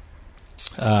tablets.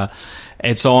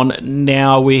 And so on.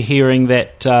 Now we're hearing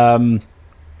that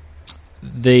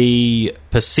the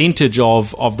percentage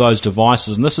of those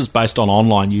devices, and this is based on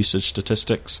online usage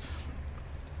statistics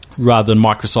rather than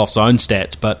Microsoft's own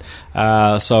stats, but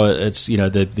so it's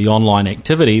the online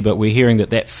activity. But we're hearing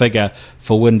that figure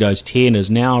for Windows 10 is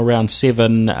now around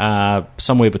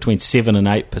somewhere between 7 and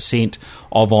 8%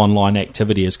 of online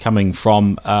activity is coming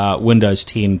from Windows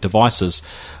 10 devices.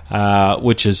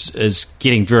 Which is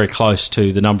getting very close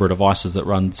to the number of devices that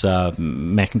runs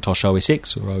Macintosh OS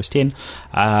X or OS X,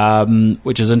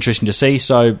 which is interesting to see.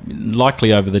 So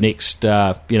likely over the next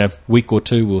week or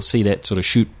two, we'll see that sort of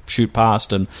shoot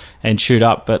past and shoot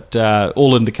up. But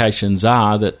all indications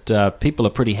are that people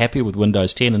are pretty happy with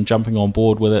Windows 10 and jumping on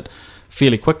board with it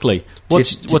fairly quickly.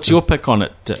 What's your pick on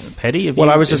it, Paddy? Have you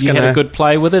had a good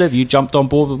play with it? Have you jumped on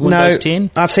board with Windows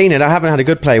 10? I've seen it. I haven't had a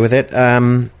good play with it.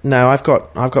 No, I've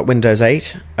got Windows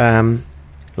 8.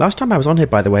 Last time I was on here,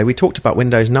 by the way, we talked about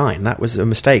Windows 9. That was a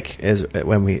mistake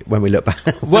when we look back.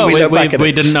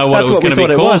 We didn't know what it was going to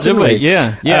be called, did we?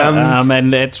 Yeah.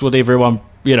 And that's what everyone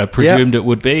presumed it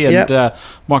would be, and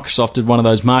Microsoft did one of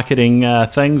those marketing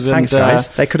things. And, thanks, guys.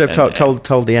 They could have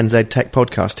told the NZ Tech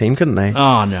podcast team, couldn't they?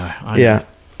 Oh no,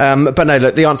 but no.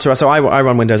 Look, the answer. So I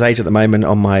run Windows 8 at the moment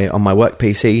on my work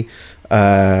PC.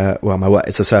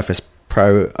 It's a Surface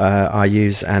Pro I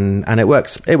use, and it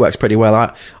works pretty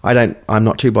well. I'm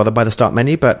not too bothered by the start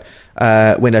menu, but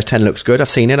Windows 10 looks good. I've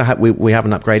seen it. We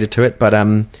haven't upgraded to it, but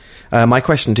my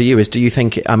question to you is: do you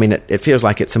think? I mean, it feels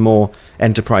like it's a more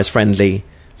enterprise friendly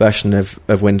version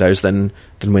of Windows than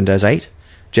Windows 8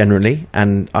 generally,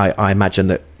 and I imagine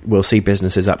that we'll see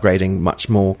businesses upgrading much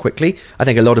more quickly. I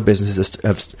think a lot of businesses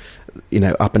have,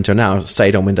 up until now,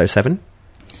 stayed on Windows 7.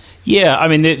 Yeah, I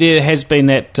mean, there has been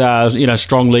that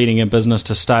strong leading in business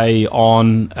to stay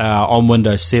on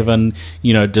Windows 7.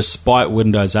 Despite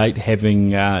Windows 8 having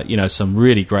some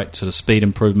really great sort of speed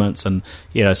improvements and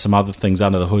some other things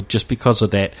under the hood, just because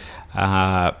of that.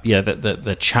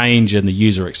 The change in the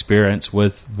user experience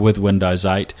with Windows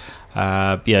 8.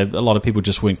 A lot of people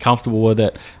just weren't comfortable with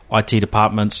it. IT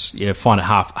departments, find it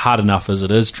hard enough as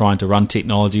it is trying to run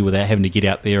technology without having to get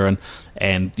out there and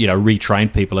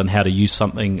retrain people in how to use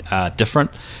something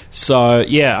different. So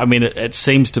I mean, it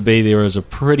seems to be there is a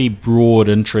pretty broad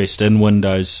interest in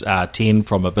Windows 10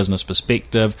 from a business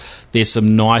perspective. There's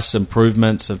some nice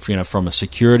improvements from a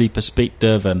security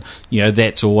perspective, and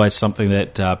that's always something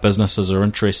that businesses are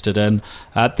interested in.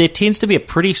 There tends to be a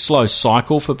pretty slow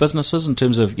cycle for businesses in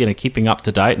terms of keeping up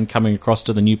to date and coming across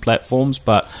to the new platforms,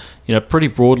 but pretty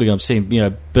broadly, I'm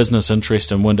seeing business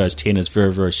interest in Windows 10 is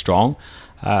very, very strong.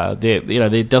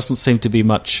 There doesn't seem to be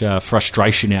much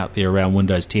frustration out there around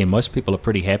Windows 10. Most people are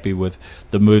pretty happy with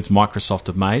the moves Microsoft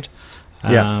have made.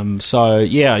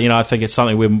 I think it's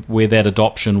something where that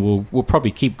adoption will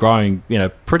probably keep growing,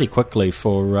 pretty quickly.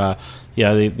 For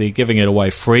they're giving it away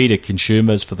free to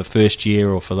consumers for the first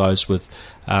year, or for those with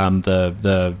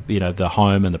the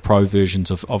home and the pro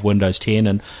versions of Windows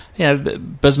 10.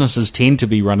 And businesses tend to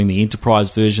be running the enterprise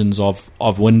versions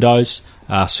of Windows.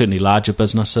 Certainly larger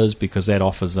businesses, because that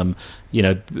offers them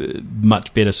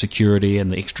much better security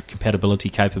and the extra compatibility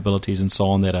capabilities and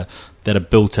so on that are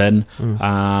built in.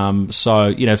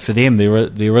 For them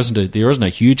there isn't a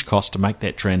huge cost to make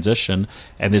that transition,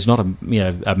 and there's not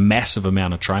a massive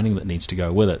amount of training that needs to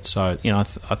go with it. So I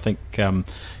think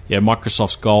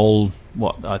Microsoft's goal,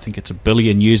 I think it's 1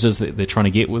 billion users that they're trying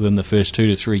to get within the first 2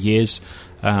 to 3 years.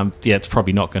 It's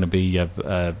probably not going to be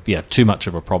too much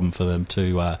of a problem for them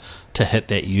to hit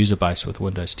that user base with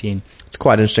Windows 10. It's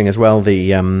quite interesting as well,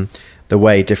 the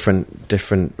way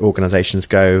different organisations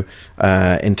go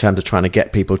in terms of trying to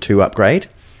get people to upgrade.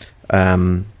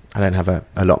 I don't have a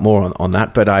lot more on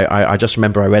that, but I just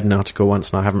remember I read an article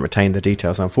once, and I haven't retained the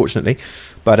details, unfortunately.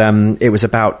 But it was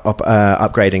about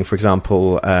upgrading, for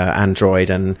example, Android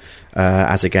and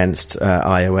as against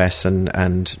iOS,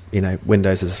 and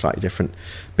Windows is a slightly different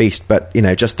beast. But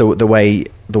just the way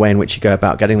in which you go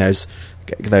about getting those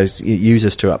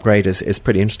users to upgrade is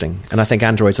pretty interesting. And I think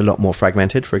Android's a lot more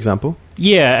fragmented, for example.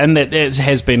 Yeah, and that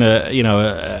has been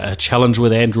a challenge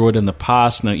with Android in the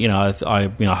past. And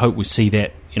I hope we see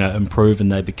that improve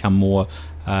and they become more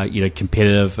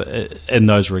competitive in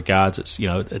those regards. It's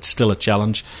still a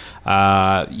challenge.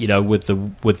 With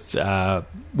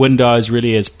Windows,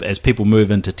 really, as people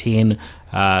move into 10.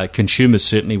 Consumers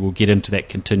certainly will get into that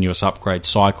continuous upgrade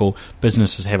cycle.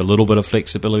 Businesses have a little bit of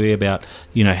flexibility about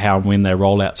how and when they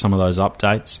roll out some of those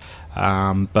updates.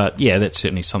 But that's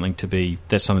certainly something to be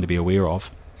aware of.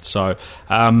 So,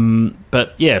 going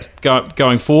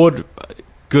forward,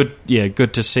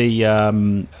 good to see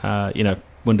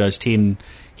Windows 10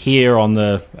 here on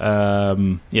the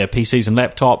PCs and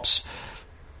laptops,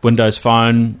 Windows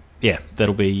Phone.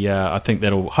 That'll be. I think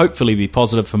that'll hopefully be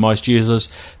positive for most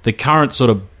users. The current sort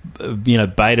of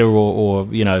beta or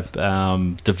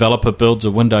developer builds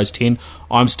of Windows 10,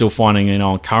 I'm still finding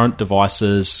on current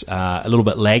devices a little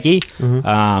bit laggy.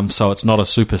 So it's not a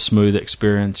super smooth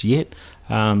experience yet.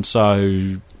 I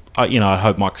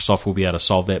hope Microsoft will be able to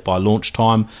solve that by launch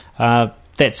time.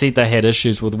 That said, they had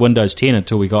issues with Windows 10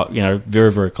 until we got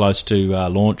very, very close to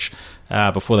launch.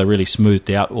 Before they really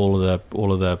smoothed out all of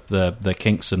the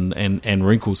kinks and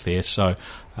wrinkles there. So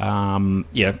I'm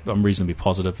reasonably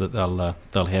positive that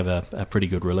they'll have a pretty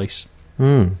good release.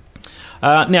 Now,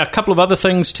 a couple of other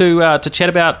things to chat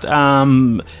about.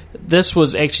 This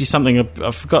was actually something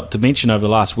I forgot to mention over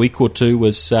the last week or two,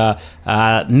 was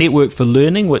Network for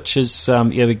Learning, which is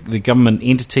the government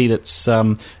entity that's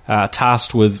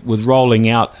tasked with rolling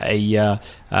out a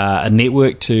a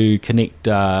network to connect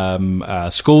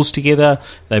schools together.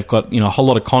 They've got a whole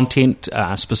lot of content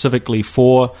specifically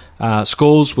for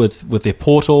schools with their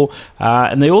portal,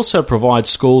 and they also provide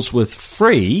schools with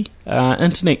free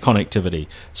internet connectivity.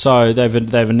 So they've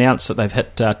announced that they've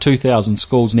hit 2,000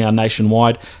 schools now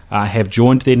nationwide have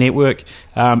joined their network.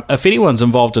 If anyone's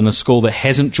involved in a school that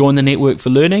hasn't joined the network for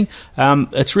learning,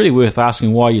 it's really worth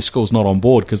asking why your school's not on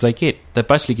board, because they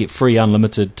basically get free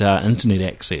unlimited internet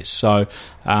access. So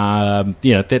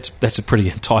that's a pretty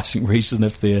enticing reason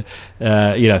if there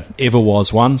ever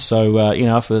was one. So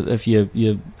if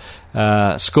your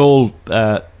school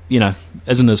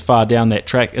isn't as far down that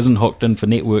track, isn't hooked in for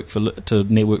network for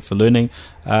learning,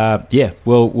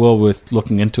 well worth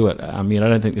looking into it. I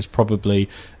don't think there's probably,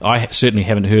 I certainly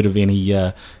haven't heard of any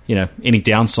any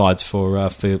downsides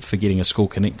for getting a school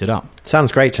connected up.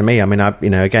 Sounds great to me. I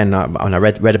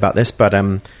read about this, but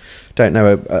don't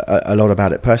know a lot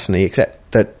about it personally,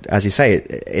 except that, as you say,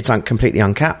 it's completely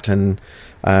uncapped and.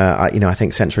 I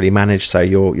think centrally managed. So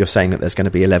you're saying that there's going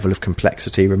to be a level of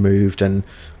complexity removed and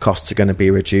costs are going to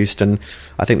be reduced. And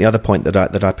I think the other point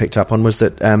that I picked up on was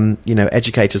that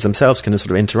educators themselves can sort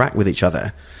of interact with each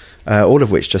other, all of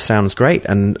which just sounds great.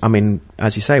 And I mean,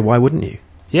 as you say, why wouldn't you?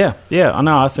 Yeah, I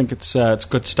know. I think it's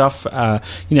good stuff. They'll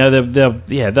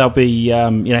be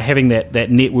having that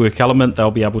network element. They'll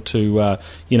be able to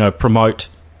promote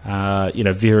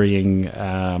varying.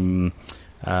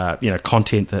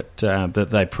 Content that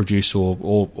they produce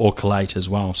or collate as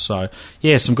well. So,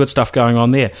 some good stuff going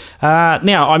on there.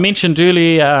 Now, I mentioned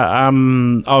earlier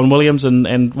Owen Williams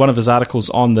and one of his articles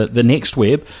on the Next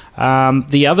Web.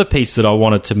 The other piece that I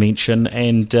wanted to mention,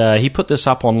 and he put this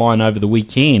up online over the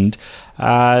weekend,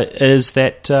 is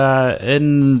that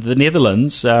in the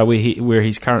Netherlands, where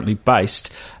he's currently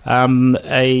based, some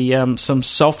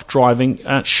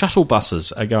self-driving shuttle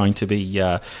buses are going to be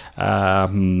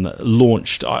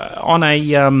launched on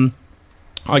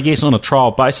a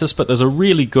trial basis. But there's a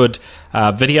really good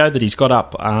video that he's got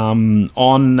up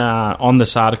on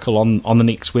this article on the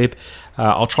Next Web.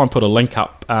 I'll try and put a link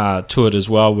up to it as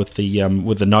well with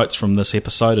the notes from this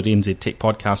episode at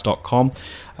nztechpodcast.com.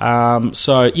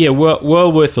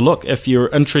 Well worth a look if you're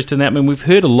interested in that. I mean, we've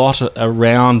heard a lot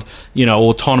around,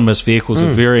 autonomous vehicles of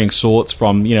varying sorts,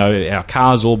 from, our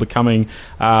cars all becoming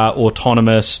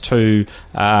autonomous to,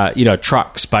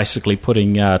 trucks basically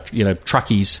putting,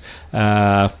 truckies,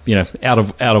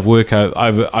 out of work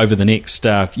over the next,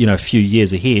 few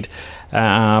years ahead.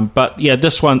 But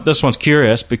this one's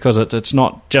curious because it's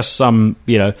not just some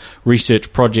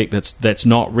research project that's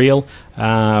not real.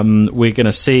 We're going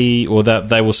to see, or that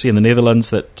they will see in the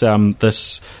Netherlands, that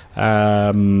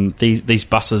these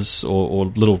buses or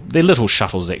little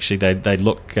shuttles, actually they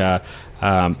look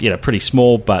pretty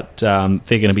small, but they're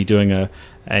going to be doing an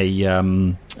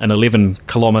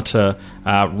 11-kilometre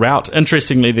route.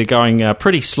 Interestingly, they're going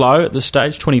pretty slow at this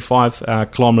stage, 25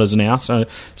 kilometres an hour, so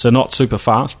not super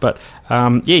fast. But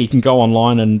you can go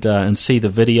online and see the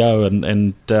video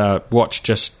and watch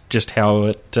just how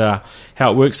it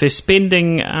works. They're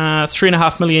spending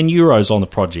 €3.5 million on the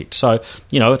project, so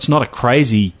it's not a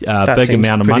crazy big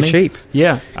amount of money. Cheap.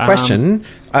 Yeah. Question: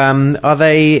 are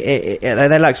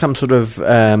they like some sort of?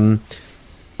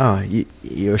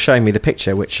 You're showing me the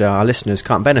picture, which our listeners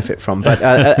can't benefit from. But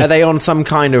are they on some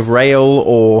kind of rail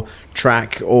or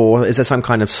track, or is there some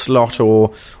kind of slot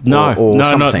or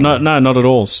something? No, not at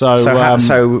all.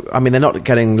 So I mean, they're not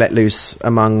getting let loose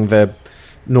among the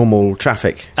normal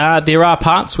traffic. There are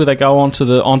parts where they go onto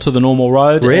the normal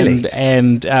road. Really?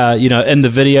 And in the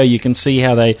video you can see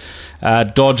how they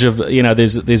dodge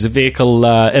there's a vehicle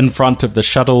in front of the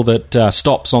shuttle that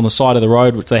stops on the side of the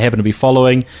road, which they happen to be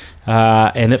following.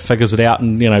 And it figures it out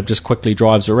and just quickly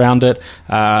drives around it.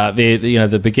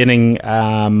 The beginning,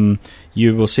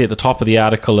 you will see at the top of the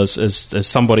article is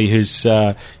somebody who's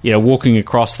walking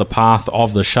across the path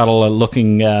of the shuttle,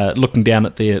 looking down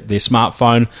at their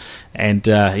smartphone, and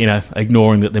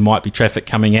ignoring that there might be traffic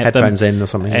coming at them. Headphones in or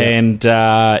something. And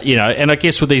and I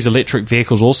guess with these electric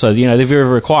vehicles also, they're very,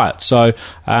 very quiet. So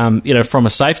from a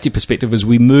safety perspective, as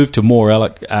we move to more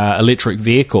electric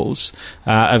vehicles,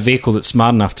 a vehicle that's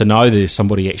smart enough to know there's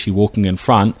somebody actually walking in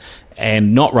front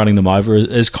and not running them over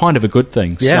is kind of a good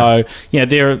thing. Yeah. So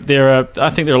I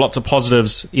think there are lots of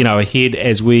positives ahead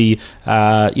as we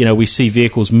we see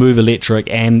vehicles move electric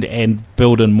and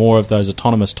build in more of those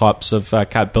autonomous types of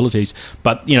capabilities.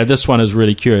 But this one is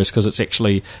really curious because it's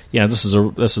actually this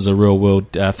is a real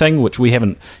world thing which we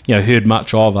haven't heard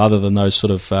much of, other than those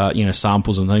sort of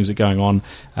samples and things that are going on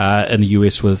in the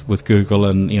US with Google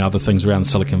and other things around the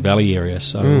Silicon Valley area.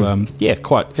 So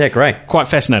great, quite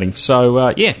fascinating.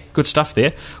 So good stuff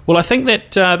there. Well, I think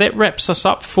that that wraps us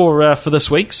up for this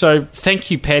week. So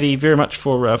thank you, Paddy, very much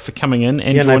for coming in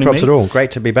and joining me. No problems at all.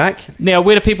 Great to be back. Now,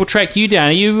 where do people track you down?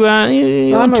 Are you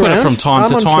on Twitter around. from time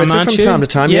to time, Twitter aren't you? from time to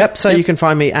time, yep. So you can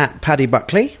find me at Paddy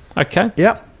Buckley. Okay.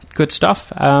 Yep. Good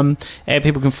stuff. And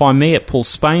people can find me at Paul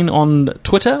Spain on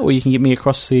Twitter, or you can get me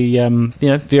across the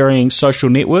varying social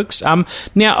networks.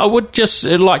 Now, I would just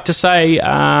like to say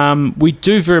I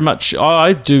do very much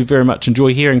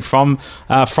enjoy hearing from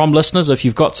listeners. If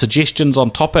you've got suggestions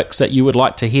on topics that you would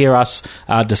like to hear us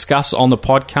discuss on the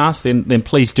podcast, then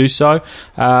please do so.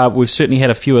 We've certainly had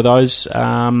a few of those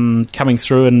coming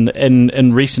through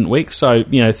in recent weeks. So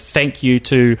thank you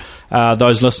to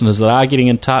those listeners that are getting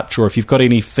in touch, or if you've got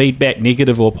any feedback,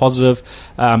 negative or positive,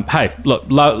 hey, look,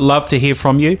 love to hear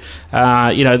from you.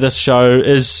 This show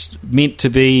is meant to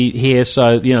be here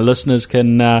so listeners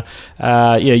can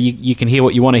you can hear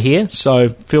what you want to hear, so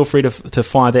feel free to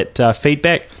fire that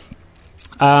feedback.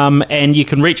 And you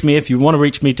can reach me if you want to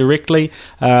reach me directly,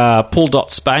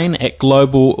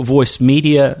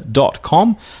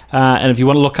 paul.spain@globalvoicemedia.com. And if you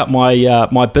want to look up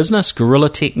my business,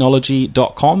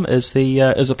 gorillatechnology.com is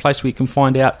a place where you can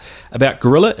find out about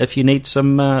Gorilla if you need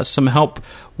some help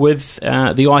with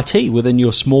the IT within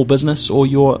your small business or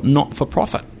your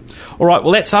not-for-profit. All right,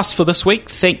 well, that's us for this week.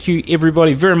 Thank you,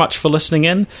 everybody, very much for listening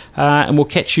in, and we'll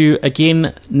catch you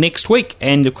again next week.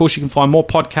 And, of course, you can find more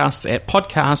podcasts at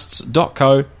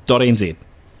podcasts.co.nz.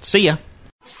 See ya.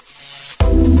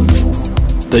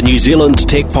 The New Zealand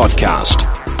Tech Podcast,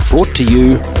 brought to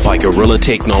you by Gorilla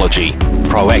Technology,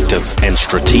 proactive and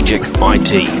strategic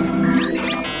IT.